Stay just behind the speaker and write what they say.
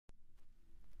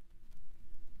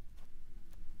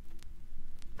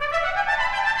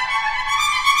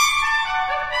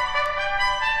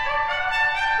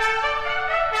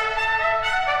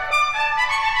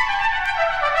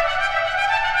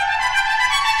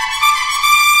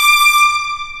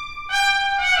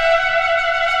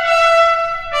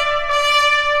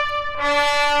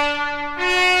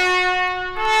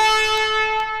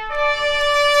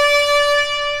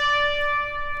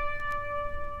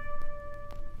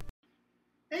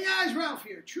Guys, Ralph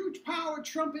here, True Power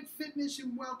Trumpet Fitness,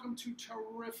 and welcome to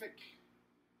Terrific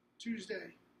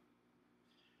Tuesday.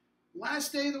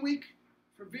 Last day of the week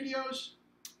for videos.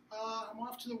 I'm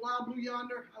off to the Wild Blue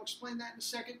yonder. I'll explain that in a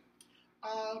second.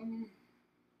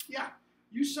 Yeah,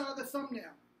 you saw the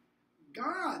thumbnail.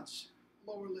 God's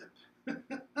lower lip.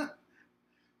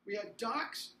 We had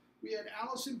Doc's, we had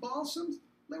Allison Balsam.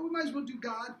 We might as well do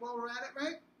God while we're at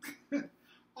it, right?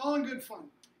 All in good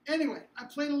fun. Anyway, I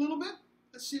played a little bit.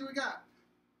 Let's see what we got.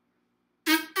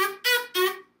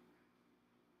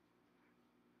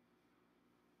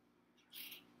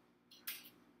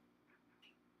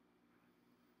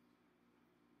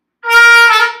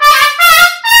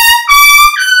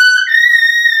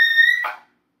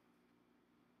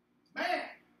 Man.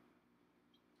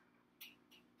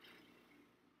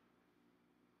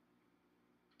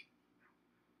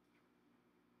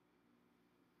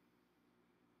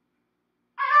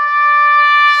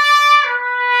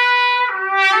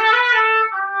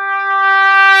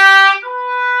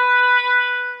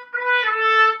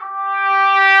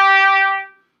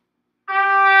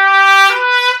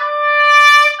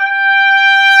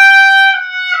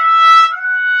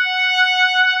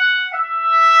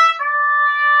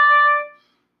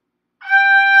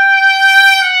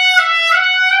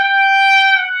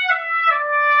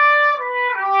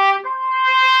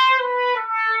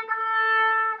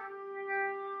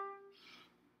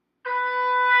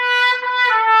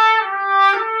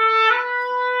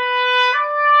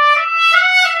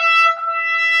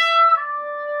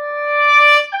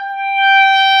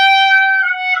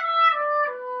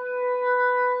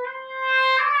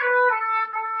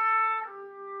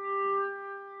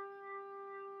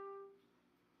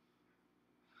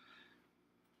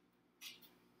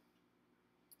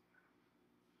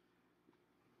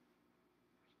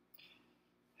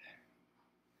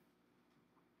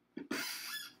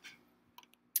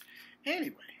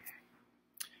 Anyway,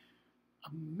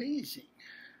 amazing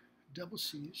double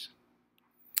C's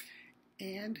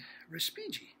and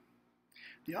Respighi,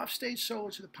 the offstage solo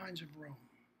to the Pines of Rome.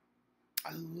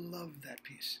 I love that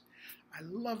piece. I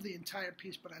love the entire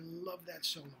piece, but I love that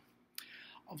solo.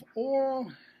 Of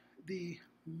all the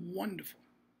wonderful,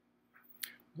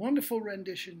 wonderful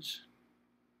renditions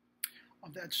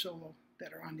of that solo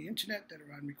that are on the internet, that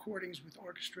are on recordings with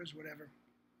orchestras, whatever,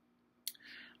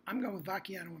 I'm going with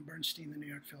Vacchiano and Bernstein, the New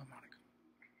York Philharmonic.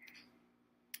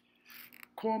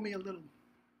 Call me a little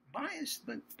biased,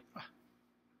 but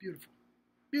beautiful,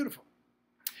 beautiful.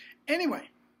 Anyway,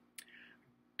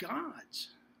 God's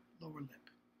lower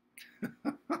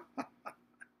lip.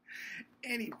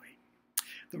 Anyway,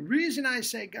 the reason I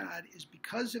say God is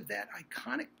because of that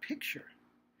iconic picture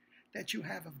that you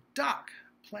have of Doc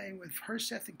playing with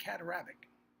Herseth and Kaderabek.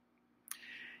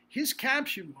 His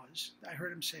caption was, I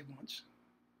heard him say once,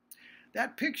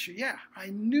 that picture, yeah, I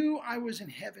knew I was in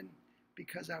heaven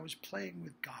because I was playing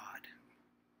with God.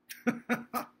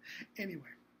 Anyway,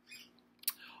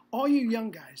 all you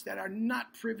young guys that are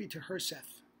not privy to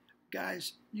Herseth,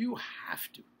 guys, you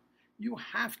have to. You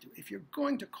have to. If you're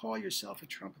going to call yourself a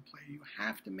trumpet player, you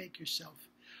have to make yourself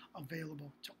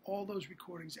available to all those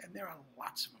recordings, and there are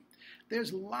lots of them.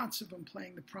 There's lots of them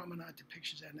playing the Promenade to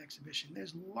Pictures at an Exhibition.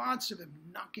 There's lots of them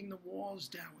knocking the walls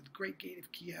down with Great Gate of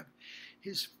Kiev.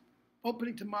 His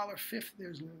opening to Mahler Fifth,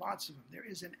 there's lots of them. There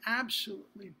is an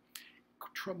absolutely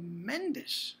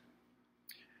tremendous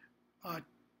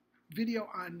video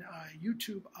on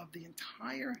YouTube of the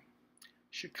entire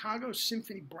Chicago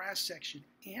Symphony Brass Section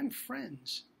and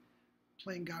friends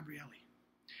playing Gabrieli.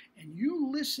 And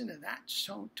you listen to that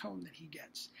tone that he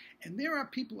gets. And there are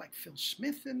people like Phil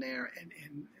Smith in there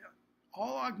and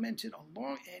all augmented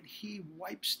along, and he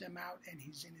wipes them out, and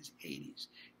he's in his 80s.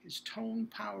 His tone,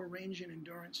 power, range, and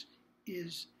endurance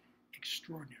is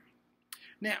extraordinary.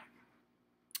 Now,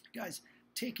 guys,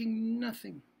 taking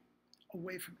nothing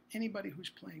away from anybody who's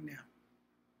playing now,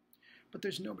 but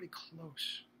there's nobody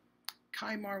close.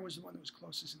 Kymar was the one that was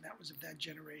closest, and that was of that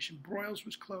generation. Broyles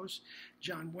was close.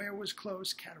 John Ware was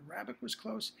close. Kaderabek was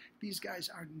close. These guys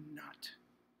are not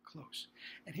close.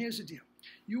 And here's the deal.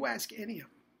 You ask any of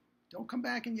them. Don't come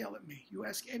back and yell at me. You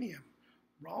ask any of them.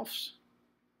 Rolfs,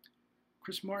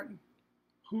 Chris Martin,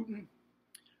 Hooten,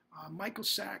 Michael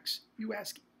Sachs, you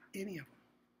ask any of them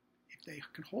if they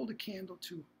can hold a candle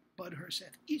to Bud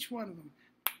Herseth. Each one of them,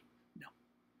 no.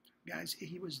 Guys,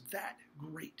 he was that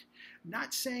great.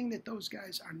 Not saying that those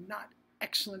guys are not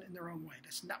excellent in their own way.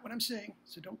 That's not what I'm saying,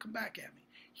 so don't come back at me.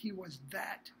 He was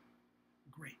that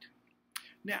great.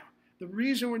 Now, the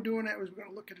reason we're doing that is we're going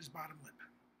to look at his bottom lip.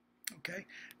 Okay?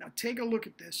 Now take a look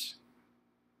at this.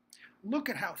 Look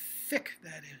at how thick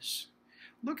that is.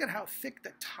 Look at how thick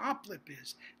the top lip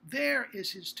is. There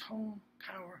is his tone,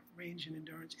 power, range, and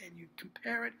endurance. And you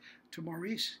compare it to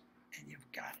Maurice, and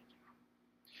you've got it.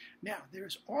 Now,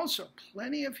 there's also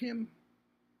plenty of things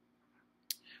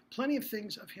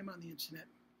of him on the internet.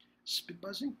 Spit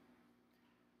buzzing,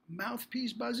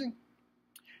 mouthpiece buzzing.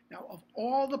 Now, of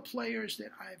all the players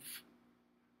that I've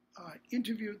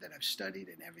interviewed, that I've studied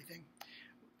and everything,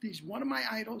 he's one of my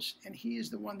idols, and he is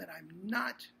the one that I'm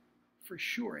not for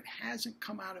sure. It hasn't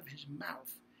come out of his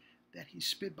mouth that he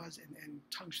spit buzz and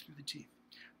tongues through the teeth.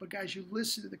 But guys, you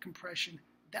listen to the compression,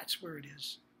 that's where it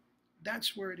is.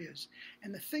 That's where it is.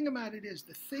 And the thing about it is,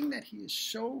 the thing that he is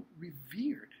so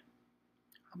revered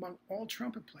among all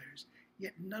trumpet players,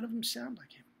 yet none of them sound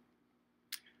like him,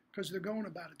 because they're going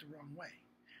about it the wrong way.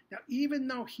 Now, even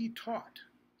though he taught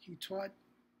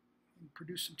and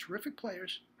produced some terrific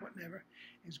players, whatever,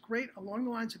 is great along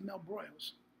the lines of Mel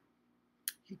Broyles,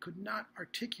 he could not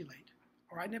articulate,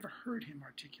 or I never heard him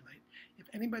articulate. If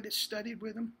anybody that studied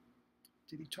with him,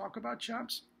 did he talk about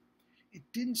chops? It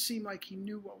didn't seem like he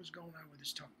knew what was going on with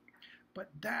his tongue. But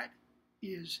that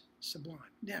is sublime.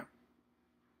 Now,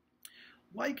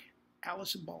 like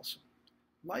Allison Balsam,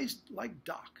 like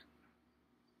Doc,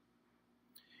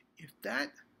 if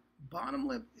that bottom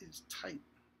lip is tight,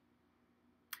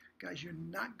 guys, you're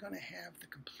not going to have the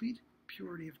complete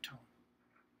purity of tone.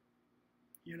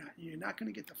 You're not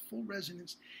going to get the full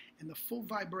resonance and the full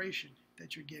vibration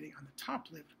that you're getting on the top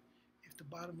lip if the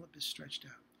bottom lip is stretched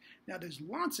out. Now, there's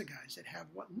lots of guys that have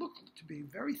what look to be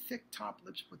very thick top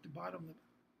lips, but the bottom lip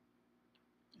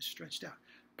is stretched out.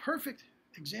 Perfect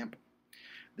example.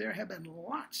 There have been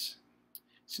lots,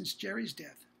 since Jerry's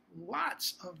death,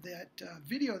 lots of that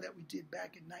video that we did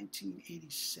back in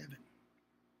 1987.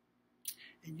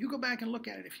 And you go back and look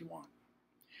at it if you want.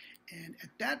 And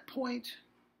at that point,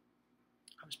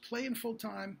 I was playing full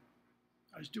time.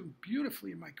 I was doing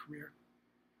beautifully in my career.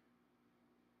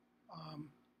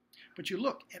 But you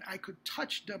look, and I could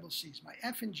touch double C's. My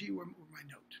F and G were my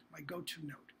note, my go-to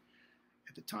note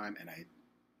at the time,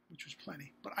 which was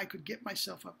plenty. But I could get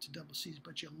myself up to double C's.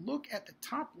 But you look at the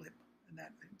top lip, and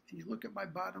you look at my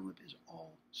bottom lip is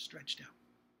all stretched out.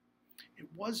 It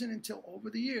wasn't until over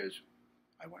the years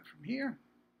I went from here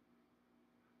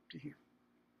to here.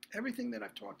 Everything that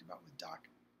I've talked about with Doc.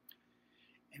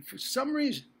 And for some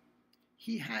reason,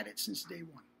 he had it since day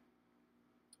one.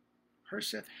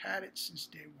 Herseth had it since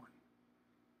day one.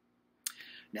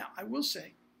 Now, I will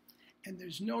say, and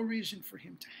there's no reason for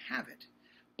him to have it,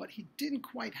 but he didn't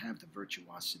quite have the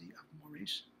virtuosity of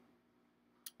Maurice.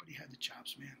 But he had the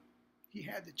chops, man. He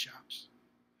had the chops.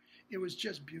 It was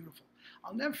just beautiful.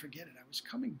 I'll never forget it. I was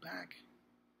coming back.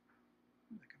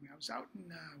 I was out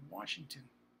in Washington.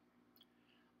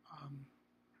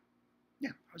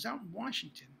 I was out in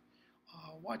Washington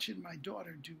watching my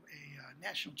daughter do a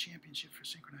national championship for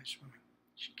synchronized swimming.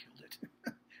 She killed it.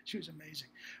 She was amazing.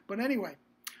 But anyway,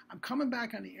 I'm coming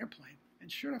back on the airplane,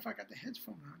 and sure enough, I got the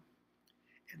headphone on,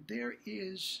 and there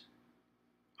is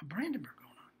a Brandenburg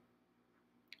going on.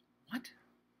 What?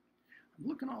 I'm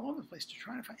looking all over the place to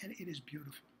try to find, and it is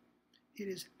beautiful. It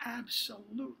is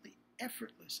absolutely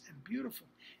effortless and beautiful,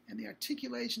 and the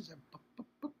articulations are,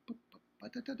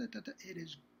 it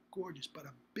is gorgeous, but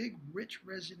a big, rich,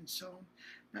 resonant tone,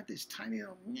 not this tiny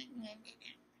little,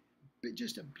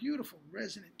 just a beautiful,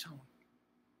 resonant tone.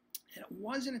 And it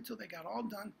wasn't until they got all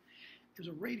done, it was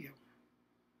a radio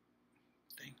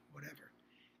thing, whatever,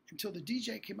 until the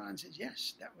DJ came on and said,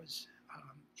 yes, that was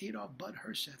Adolf Bud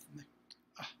Herseth. And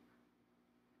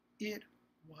it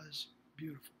was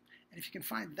beautiful. And if you can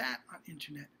find that on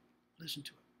internet, listen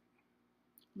to it.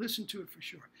 Listen to it for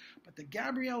sure. But the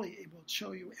Gabrielli, it will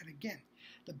show you, and again,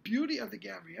 the beauty of the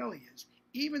Gabrielli is,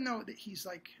 even though that he's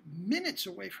like minutes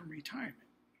away from retirement,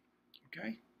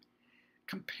 okay,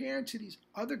 compared to these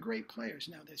other great players.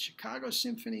 Now, the Chicago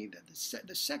Symphony,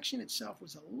 the section itself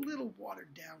was a little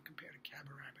watered down compared to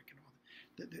Kabarabek and all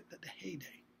the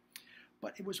heyday.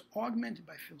 But it was augmented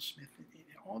by Phil Smith and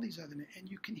all these other, and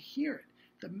you can hear it.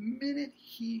 The minute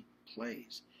he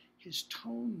plays, his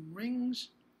tone rings.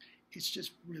 It's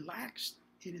just relaxed.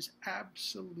 It is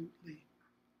absolutely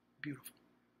beautiful.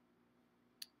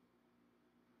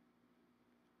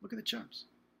 Look at the chops.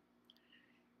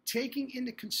 Taking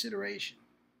into consideration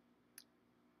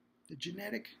the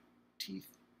genetic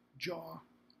teeth, jaw,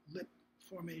 lip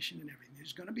formation, and everything.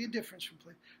 There's going to be a difference from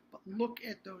play, but look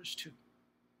at those two.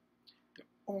 They're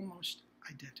almost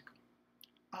identical.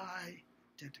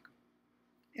 Identical.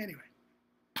 Anyway,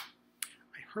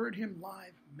 I heard him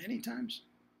live many times.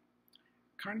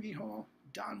 Carnegie Hall,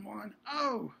 Don Juan.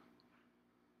 Oh,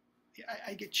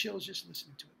 I get chills just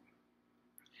listening to it.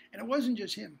 And it wasn't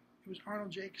just him. It was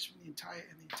Arnold Jacobs and the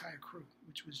entire crew,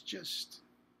 which was just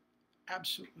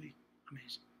absolutely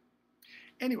amazing.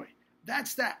 Anyway,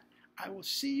 that's that. I will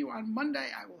see you on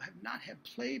Monday. I will not have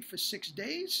played for 6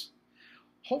 days.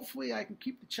 Hopefully I can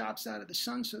keep the chops out of the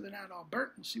sun so they're not all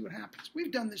burnt and see what happens.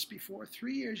 We've done this before,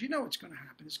 3 years. You know what's going to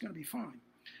happen. It's going to be fine.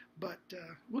 But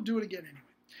we'll do it again anyway.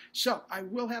 So I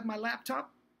will have my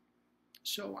laptop.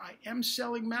 So I am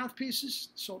selling mouthpieces.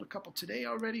 Sold a couple today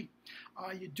already.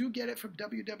 You do get it from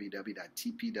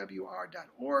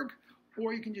www.tpwr.org,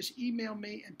 or you can just email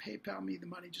me and PayPal me the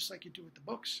money just like you do with the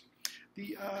books.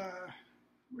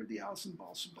 Where'd the Allison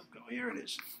Balsam book go? Here it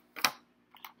is.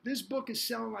 This book is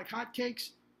selling like hotcakes.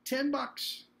 $10.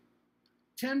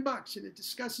 $10, and it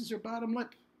discusses her bottom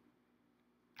lip.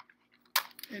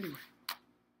 Anyway,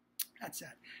 that's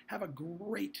that. Have a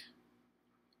great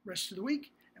rest of the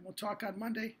week, and we'll talk on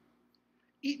Monday.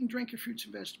 Eat and drink your fruits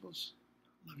and vegetables.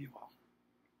 Love you all.